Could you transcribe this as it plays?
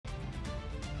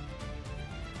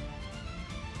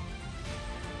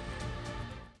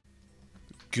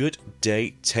Good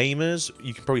day, Tamers.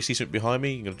 You can probably see something behind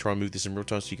me. I'm going to try and move this in real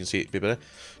time so you can see it a bit better.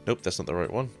 Nope, that's not the right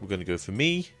one. We're going to go for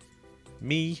me.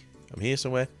 I'm here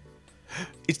somewhere.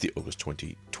 It's the August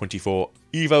 2024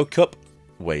 Evo Cup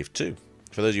Wave 2.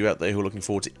 For those of you out there who are looking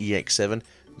forward to EX7,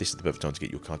 this is the perfect time to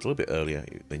get your cards a little bit earlier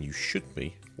than you should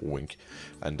be, wink,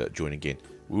 and join again.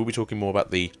 We will be talking more about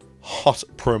the hot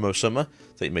promo summer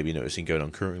that you may be noticing going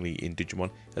on currently in Digimon,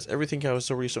 as everything else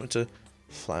is already starting to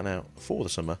flatten out for the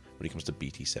summer when it comes to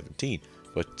BT17.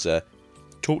 But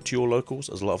talk to your locals,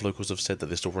 as a lot of locals have said that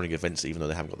they're still running events even though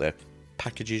they haven't got their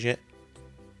packages yet.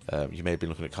 You may have been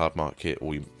looking at Card Market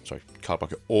or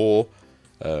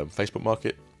Facebook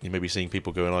Market. You may be seeing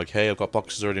people going like, "Hey, I've got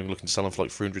boxes already. I'm looking to sell them for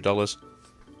like $300."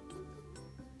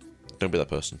 Don't be that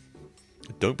person.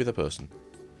 Don't be that person.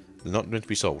 They're not meant to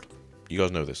be sold. You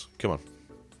guys know this. Come on,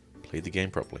 play the game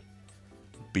properly.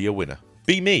 Be a winner.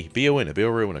 Be me. Be a winner. Be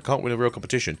a real winner. Can't win a real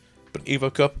competition, but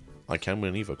Evo Cup, I can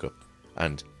win an Evo Cup.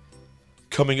 And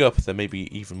coming up, there may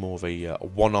be even more of a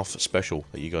one-off special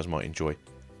that you guys might enjoy,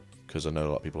 because I know a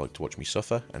lot of people like to watch me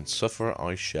suffer, and suffer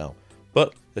I shall.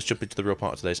 But let's jump into the real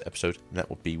part of today's episode, and that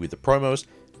will be with the promos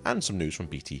and some news from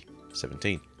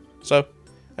BT17. So,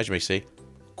 as you may see,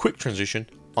 quick transition.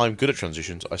 I'm good at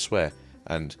transitions, I swear,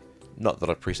 and not that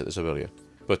I preset this up earlier.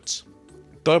 But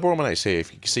Diabolical Manate here,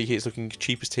 if you can see here, it's looking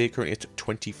cheapest here, currently at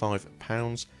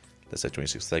 £25. Let's say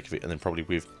 26 for the sake of it, and then probably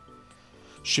with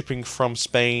shipping from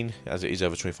Spain, as it is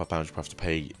over £25, you'll have to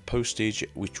pay postage,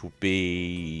 which will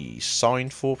be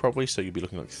signed for probably, so you'll be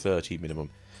looking like 30 minimum.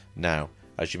 Now,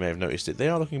 as you may have noticed, they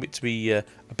are looking to be a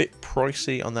bit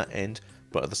pricey on that end,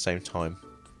 but at the same time,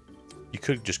 you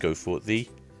could just go for the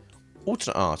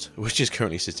alternate art, which is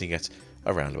currently sitting at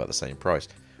around about the same price.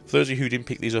 For those of you who didn't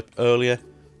pick these up earlier,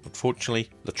 unfortunately,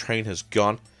 the train has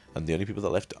gone, and the only people that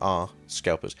are left are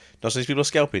scalpers. Not so these people are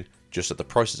scalping, just that the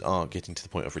prices are getting to the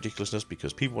point of ridiculousness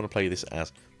because people want to play this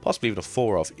as possibly even a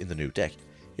 4 of in the new deck.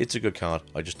 It's a good card,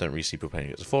 I just don't really see people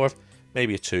playing it as a 4 of,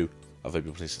 maybe a 2. I've heard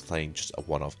people playing just a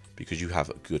 1 of because you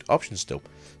have good options still,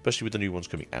 especially with the new ones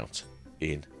coming out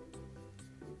in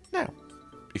now.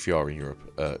 If you are in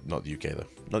Europe, not the UK though,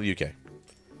 not the UK.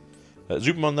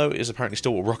 Zubermon though is apparently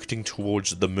still rocketing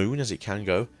towards the moon as it can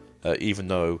go, even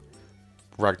though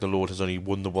Ragnar Lord has only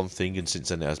won the one thing, and since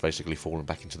then it has basically fallen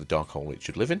back into the dark hole it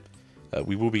should live in.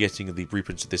 We will be getting the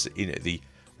reprints of this in the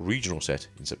regional set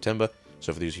in September,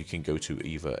 so for those you can go to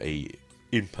either a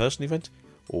in-person event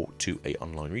or to a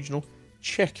online regional,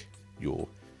 check your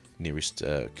nearest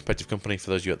competitive company.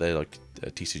 For those of you out there, like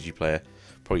a TCG player,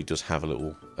 probably does have a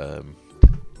little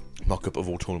mock-up of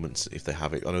all tournaments if they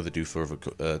have it. I know they do for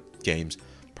other games,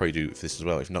 probably do for this as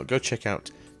well. If not, go check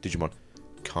out Digimon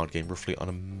card game roughly on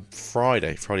a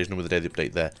Friday. Friday is normally the day they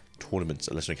update their tournaments,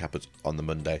 unless something happens on the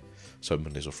Monday. So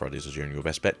Mondays or Fridays are generally your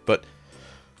best bet. But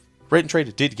Rate and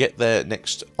Trade did get their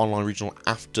next online regional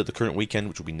after the current weekend,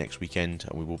 which will be next weekend,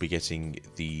 and we will be getting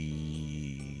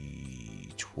the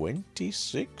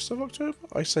 26th of October,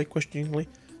 I say questioningly.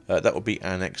 That will be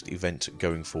our next event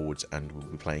going forwards, and we'll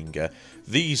be playing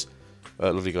these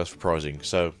lovely guys for prizing.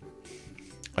 So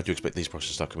I do expect these prices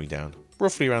to start coming down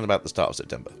roughly around about the start of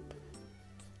September.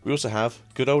 We also have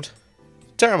good old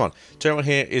Terramon. Terramon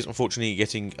here is unfortunately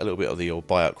getting a little bit of the old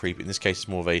buyout creep. In this case, it's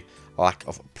more of a lack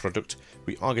of product.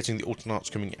 We are getting the alternate arts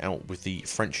coming out with the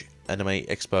French Anime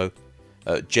Expo,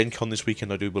 Gen Con this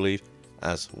weekend, I do believe,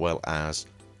 as well as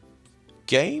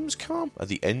Gamescom at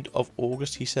the end of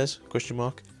August, he says, question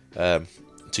mark. To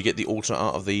get the alternate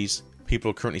art of these, people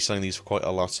are currently selling these for quite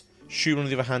a lot. Shoot, on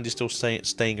the other hand, is still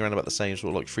staying around about the same sort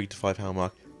of like £3 to £5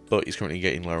 mark, but it's currently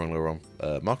getting lower and lower on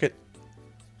market.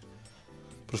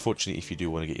 But unfortunately, if you do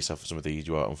want to get yourself some of these,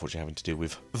 you are unfortunately having to deal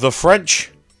with the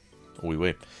French. Oui,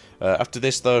 oui. After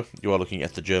this, though, you are looking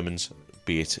at the Germans,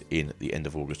 be it in the end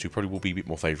of August, who probably will be a bit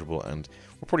more favourable, and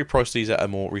we'll probably price these at a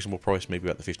more reasonable price, maybe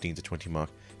about the 15 to 20 mark.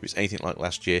 If it's anything like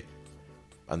last year,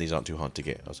 and these aren't too hard to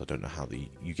get, as I don't know how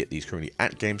you get these currently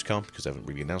at Gamescom, because they haven't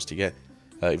really announced it yet.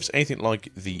 If it's anything like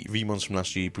the V-Mons from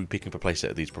last year, you'll be picking up a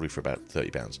playset of these probably for about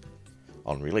 £30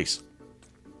 on release.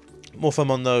 More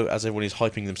fun on though, as everyone is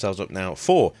hyping themselves up now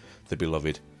for the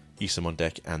beloved Isamon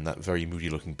deck and that very moody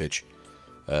looking bitch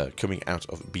coming out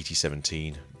of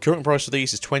BT17. Current price of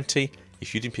these is 20.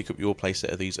 If you didn't pick up your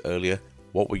playset of these earlier,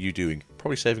 what were you doing?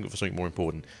 Probably saving up for something more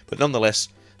important. But nonetheless,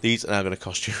 these are now going to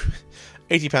cost you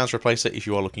 £80 for a playset if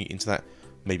you are looking into that.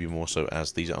 Maybe more so,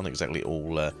 as these aren't exactly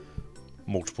all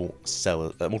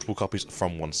multiple copies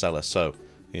from one seller. So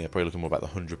yeah, probably looking more about the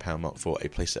 £100 mark for a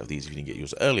playset of these if you didn't get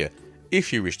yours earlier,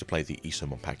 if you wish to play the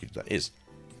Isomon package, that is.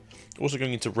 Also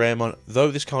going into Raremon, though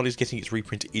this card is getting its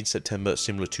reprint in September,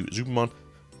 similar to Zubermon,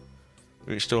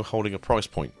 it's still holding a price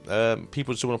point.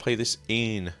 People still want to play this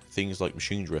in things like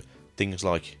Machinedra, things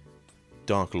like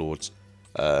Dark Lords.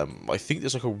 I think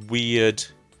there's like a weird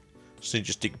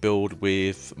synergistic build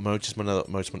with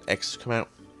Motorman X come out,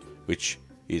 which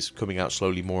is coming out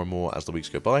slowly more and more as the weeks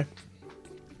go by.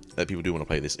 People do want to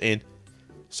play this in,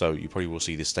 so you probably will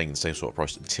see this staying the same sort of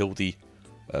price until the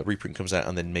reprint comes out,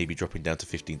 and then maybe dropping down to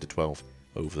 15 to 12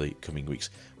 over the coming weeks,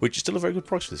 which is still a very good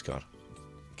price for this card.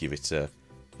 Give it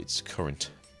its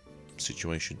current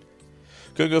situation.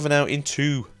 Going over now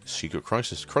into Secret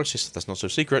Crisis. Crisis, that's not so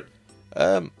secret.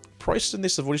 Prices in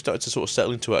this have already started to sort of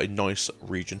settle into a nice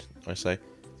region, I say.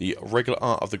 The regular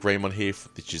art of the Greymon here,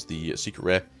 which is the secret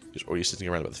rare, is already sitting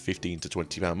around about the £15 to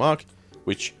 £20 mark,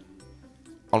 which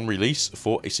on release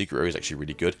for a secret rare is actually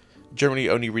really good. Generally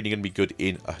only really going to be good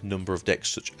in a number of decks,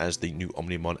 such as the new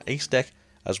Omnimon Ace deck,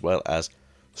 as well as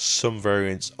some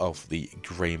variants of the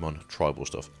Greymon tribal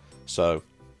stuff. So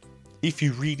if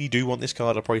you really do want this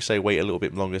card, I'd probably say wait a little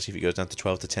bit longer, see if it goes down to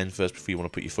 12 to 10 first before you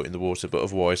want to put your foot in the water, but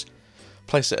otherwise,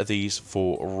 play a set of these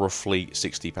for roughly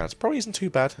 £60. Probably isn't too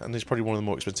bad, and it's probably one of the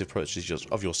more expensive purchases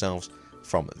of yourselves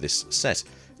from this set.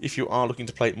 If you are looking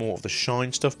to play more of the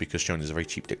Shine stuff, because Shine is a very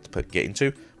cheap deck to get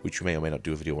into, which we may or may not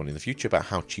do a video on in the future about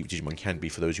how cheap Digimon can be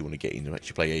for those who want to get in and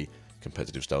actually play a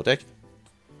competitive style deck.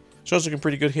 Shine's looking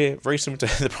pretty good here, very similar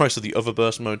to the price of the other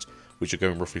burst modes, which are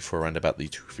going roughly for around about the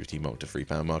 £2.50 mark to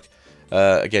 £3 mark.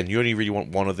 Again, you only really want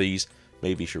one of these.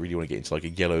 Maybe if you really want to get into like a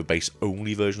yellow base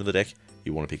only version of the deck,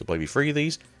 you want to pick up maybe 3 of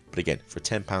these. But again, for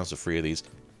 £10 of 3 of these,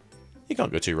 you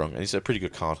can't go too wrong, and it's a pretty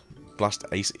good card. Blast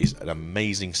Ace is an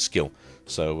amazing skill,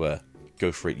 so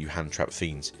go for it, you hand-trap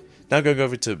fiends. Now going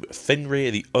over to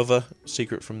Fenrir, the other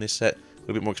secret from this set. A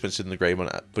little bit more expensive than the Greymon,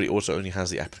 but it also only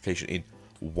has the application in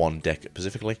one deck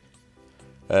specifically.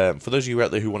 For those of you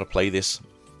out there who want to play this,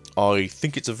 I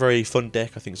think it's a very fun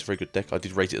deck. I think it's a very good deck. I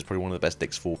did rate it as probably one of the best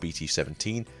decks for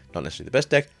BT17. Not necessarily the best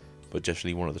deck, but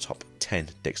definitely one of the top 10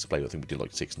 decks to play with. I think we did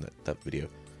like 6 in that video.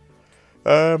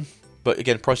 But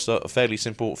again, prices are fairly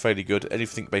simple, fairly good.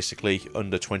 Anything basically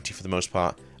under 20 for the most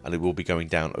part, and it will be going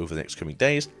down over the next coming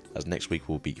days, as next week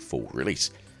will be full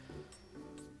release.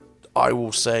 I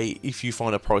will say, if you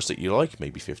find a price that you like,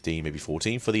 maybe 15, maybe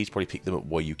 14 for these, probably pick them up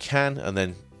where you can, and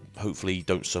then hopefully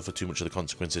don't suffer too much of the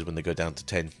consequences when they go down to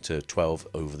 10 to 12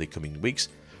 over the coming weeks.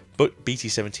 But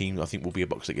BT17, I think, will be a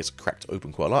box that gets cracked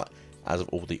open quite a lot, as of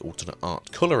all the alternate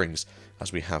art colourings,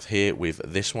 as we have here with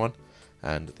this one,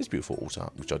 and this beautiful alt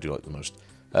art, which I do like the most.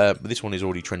 But this one is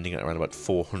already trending at around about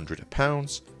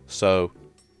 £400, so,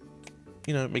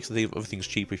 you know, it makes the other things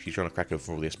cheaper if you're trying to crack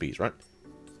over all the SPs, right?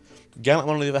 Galacmon,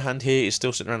 on the other hand, here is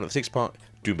still sitting around at the 6th part,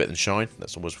 doing better than Shine.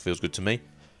 That always feels good to me.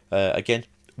 Again,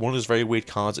 one of those very weird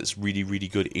cards that's really, really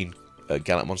good in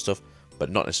Galacmon stuff, but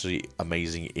not necessarily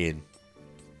amazing in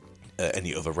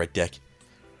any other red deck.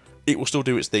 It will still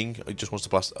do its thing. It just wants to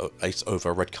blast Ace over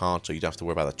a red card, so you don't have to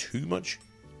worry about that too much.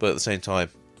 But at the same time,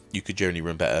 you could generally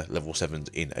run better level 7s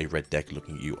in a red deck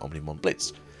looking at you Omnimon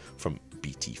Blitz from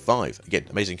BT5. Again,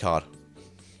 amazing card.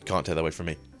 Can't take that away from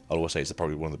me. I'll always say it's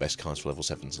probably one of the best cards for level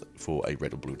 7s for a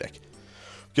red or blue deck.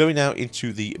 Going now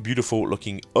into the beautiful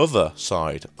looking other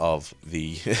side of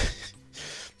the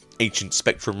Ancient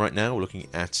Spectrum right now. We're looking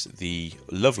at the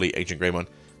lovely Ancient Greymon,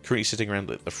 currently sitting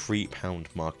around at the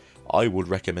 £3 mark. I would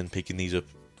recommend picking these up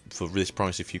for this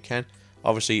price if you can.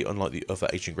 Obviously, unlike the other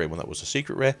Ancient Greymon that was a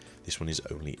secret rare, this one is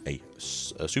only a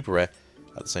super rare.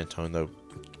 At the same time though,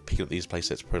 picking up these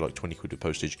playsets probably like 20 quid with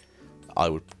postage. I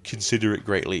would consider it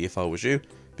greatly if I was you,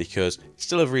 because it's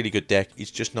still a really good deck.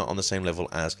 It's just not on the same level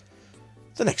as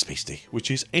the next beastie, which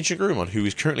is Ancient Greymon, who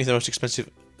is currently the most expensive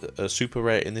super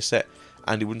rare in this set,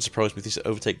 and it wouldn't surprise me if this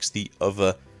overtakes the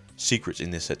other secrets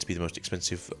in this set to be the most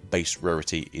expensive base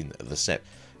rarity in the set.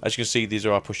 As you can see, these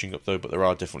are pushing up though, but there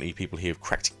are definitely people here who've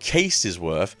cracked cases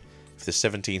worth. If there's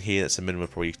 17 here, that's a minimum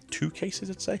of probably 2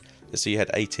 cases, I'd say. Let's see, you had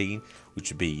 18,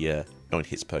 which would be 9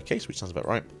 hits per case, which sounds about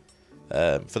right.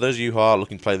 For those of you who are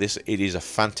looking to play this, it is a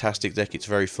fantastic deck. It's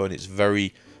very fun. It's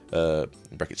very in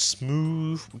brackets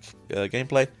smooth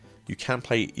gameplay. You can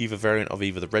play either variant of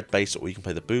either the red base, or you can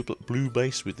play the blue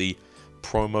base with the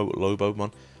promo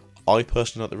Lobomon. I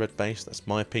personally like the red base. That's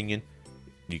my opinion.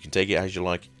 You can take it as you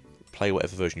like. Play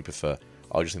whatever version you prefer.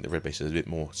 I just think the red base is a bit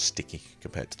more sticky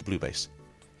compared to the blue base.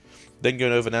 Then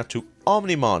going over now to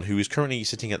Omnimon, who is currently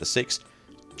sitting at the 6th.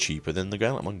 Cheaper than the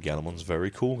Galacmon. Galacmon's very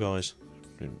cool, guys.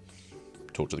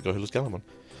 Talk to the guy who loves Galacmon.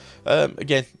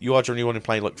 Again, you are generally only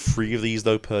playing like 3 of these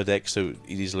though per deck, so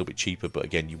it is a little bit cheaper, but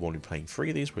again, you won't be playing 3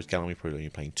 of these, whereas Galacmon you're probably only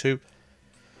playing 2.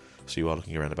 So you are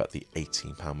looking around about the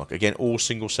 £18 mark. Again, all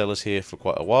single sellers here for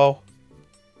quite a while.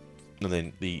 And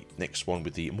then the next one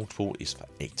with the multiple is for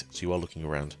 8. So you are looking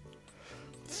around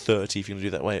 30 if you're going to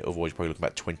do it that way. Otherwise, you're probably looking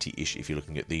about 20-ish if you're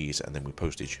looking at these, and then with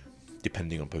postage,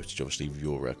 depending on postage, obviously, with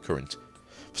your current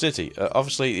facility.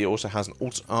 Obviously, it also has an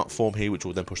alt art form here, which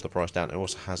will then push the price down. It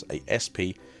also has a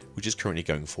SP, which is currently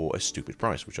going for a stupid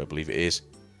price, which I believe it is.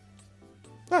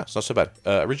 Ah, it's not so bad.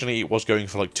 Originally, it was going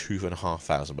for like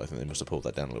 2,500, but I think they must have pulled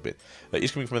that down a little bit.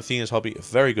 It's coming from Athena's Hobby, a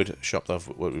very good shop that I've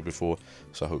worked with before.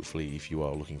 So hopefully, if you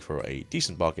are looking for a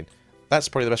decent bargain, that's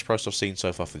probably the best price I've seen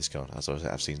so far for this card, as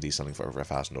I've seen these selling for over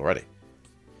 1,000 already.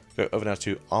 Go over now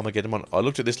to Armageddon. I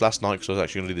looked at this last night because I was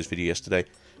actually going to do this video yesterday,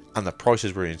 and the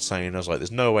prices were insane. I was like,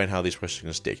 there's no way in how these prices are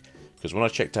going to stick. Because when I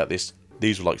checked out these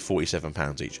were like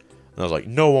 £47 each. And I was like,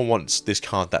 no one wants this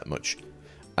card that much.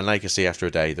 And now you can see after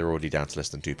a day, they're already down to less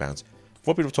than £2.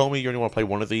 What people have told me, you only want to play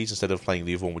one of these instead of playing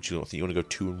the other one, which you don't think you want to go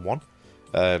 2 and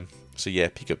 1. So yeah,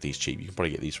 pick up these cheap. You can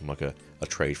probably get these from like a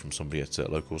trade from somebody at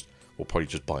locals, or probably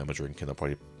just buy them a drink and they'll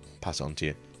probably pass it on to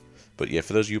you. But yeah,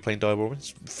 for those of you playing Diabolic,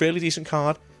 it's a fairly decent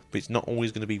card, but it's not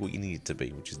always going to be what you need it to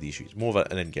be, which is the issue. It's more of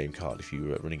an end game card if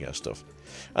you're running out of stuff.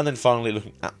 And then finally,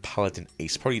 looking at Paladin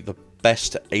Ace, probably the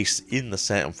best ace in the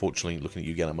set. Unfortunately, looking at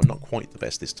you again, I'm not quite the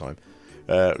best this time.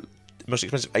 Most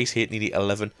expensive ace here, nearly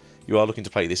 11. You are looking to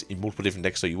play this in multiple different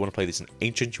decks, so you want to play this in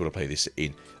Ancient, you want to play this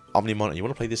in Omnimon, and you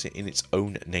want to play this in its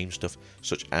own name stuff,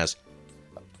 such as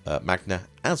Magna,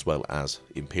 as well as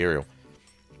Imperial.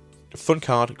 Fun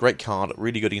card, great card,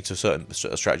 really good into certain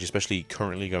strategy, especially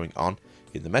currently going on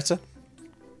in the meta.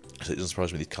 So it doesn't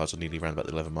surprise me these cards are nearly around about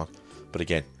the 11 mark. But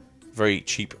again, very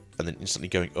cheap, and then instantly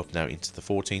going up now into the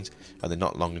 14s, and then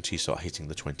not long until you start hitting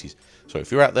the 20s. So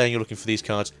if you're out there and you're looking for these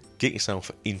cards, get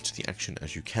yourself into the action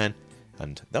as you can,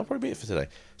 and that'll probably be it for today.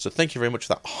 So thank you very much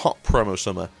for that hot promo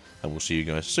summer, and we'll see you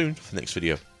guys soon for the next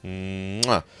video.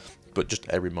 Mwah. But just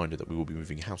a reminder that we will be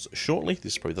moving house shortly.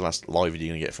 This is probably the last live video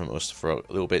you're going to get from us for a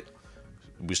little bit.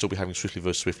 We'll still be having Swiftly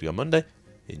vs Swiftly on Monday.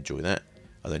 Enjoy that.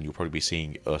 And then you'll probably be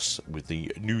seeing us with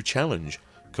the new challenge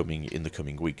coming in the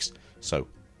coming weeks. So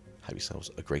have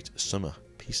yourselves a great summer.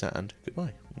 Peace out and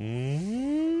goodbye.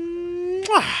 Mwah.